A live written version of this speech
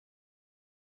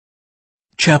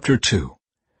Chapter 2.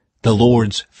 The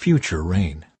Lord's Future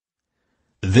Reign.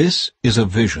 This is a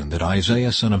vision that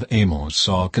Isaiah son of Amos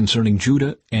saw concerning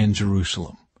Judah and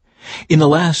Jerusalem. In the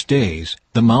last days,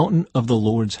 the mountain of the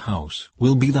Lord's house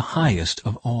will be the highest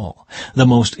of all, the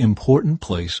most important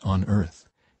place on earth.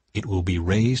 It will be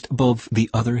raised above the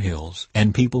other hills,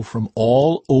 and people from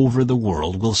all over the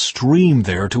world will stream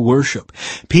there to worship.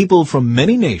 People from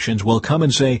many nations will come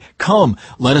and say, "Come,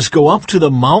 let us go up to the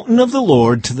mountain of the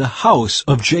Lord, to the house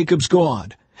of Jacob's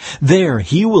God. There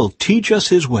he will teach us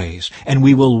his ways, and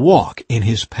we will walk in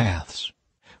his paths."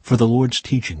 For the Lord's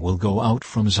teaching will go out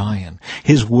from Zion.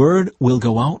 His word will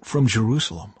go out from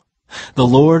Jerusalem. The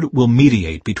Lord will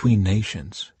mediate between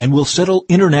nations, and will settle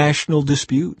international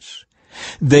disputes.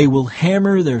 They will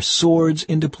hammer their swords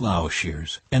into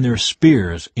plowshares, and their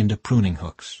spears into pruning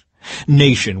hooks.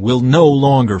 Nation will no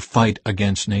longer fight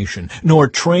against nation, nor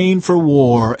train for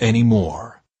war any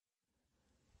more.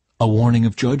 A warning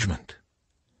of judgment.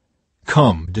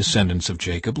 Come, descendants of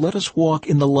Jacob, let us walk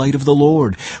in the light of the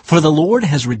Lord. For the Lord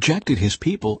has rejected his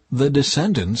people, the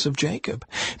descendants of Jacob,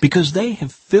 because they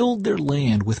have filled their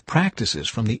land with practices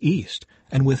from the east,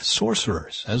 and with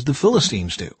sorcerers, as the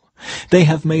Philistines do. They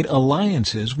have made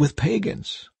alliances with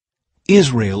pagans.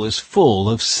 Israel is full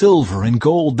of silver and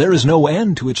gold. There is no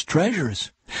end to its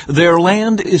treasures. Their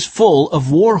land is full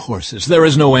of war horses. There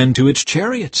is no end to its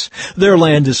chariots. Their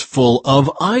land is full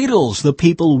of idols. The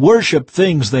people worship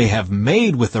things they have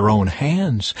made with their own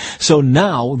hands. So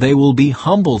now they will be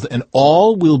humbled, and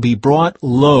all will be brought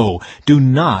low. Do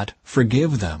not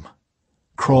forgive them.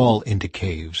 Crawl into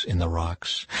caves in the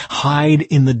rocks. Hide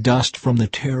in the dust from the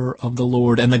terror of the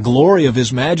Lord and the glory of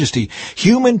his majesty.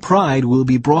 Human pride will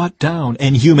be brought down,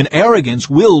 and human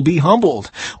arrogance will be humbled.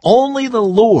 Only the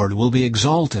Lord will be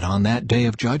exalted on that day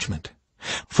of judgment.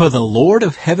 For the Lord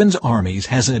of heaven's armies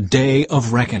has a day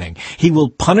of reckoning. He will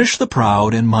punish the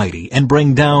proud and mighty, and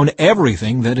bring down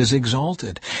everything that is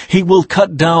exalted. He will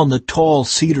cut down the tall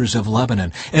cedars of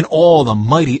Lebanon, and all the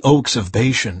mighty oaks of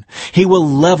Bashan. He will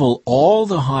level all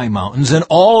the high mountains and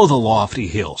all the lofty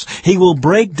hills. He will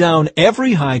break down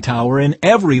every high tower and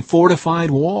every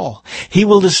fortified wall. He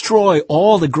will destroy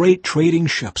all the great trading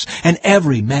ships and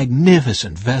every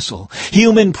magnificent vessel.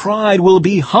 Human pride will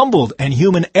be humbled, and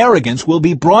human arrogance will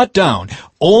be brought down.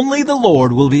 Only the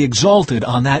Lord will be exalted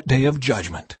on that day of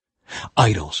judgment.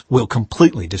 Idols will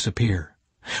completely disappear.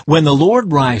 When the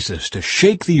Lord rises to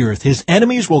shake the earth, his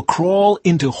enemies will crawl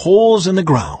into holes in the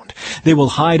ground. They will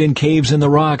hide in caves in the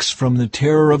rocks from the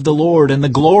terror of the Lord and the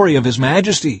glory of his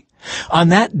majesty. On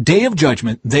that day of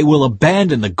judgment, they will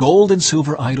abandon the gold and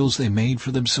silver idols they made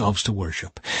for themselves to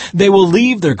worship. They will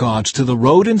leave their gods to the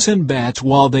rodents and bats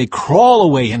while they crawl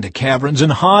away into caverns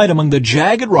and hide among the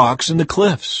jagged rocks and the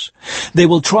cliffs. They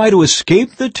will try to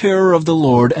escape the terror of the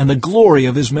Lord and the glory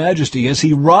of his majesty as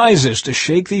he rises to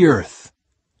shake the earth.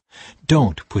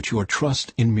 Don't put your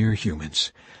trust in mere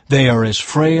humans. They are as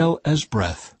frail as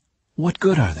breath. What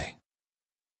good are they?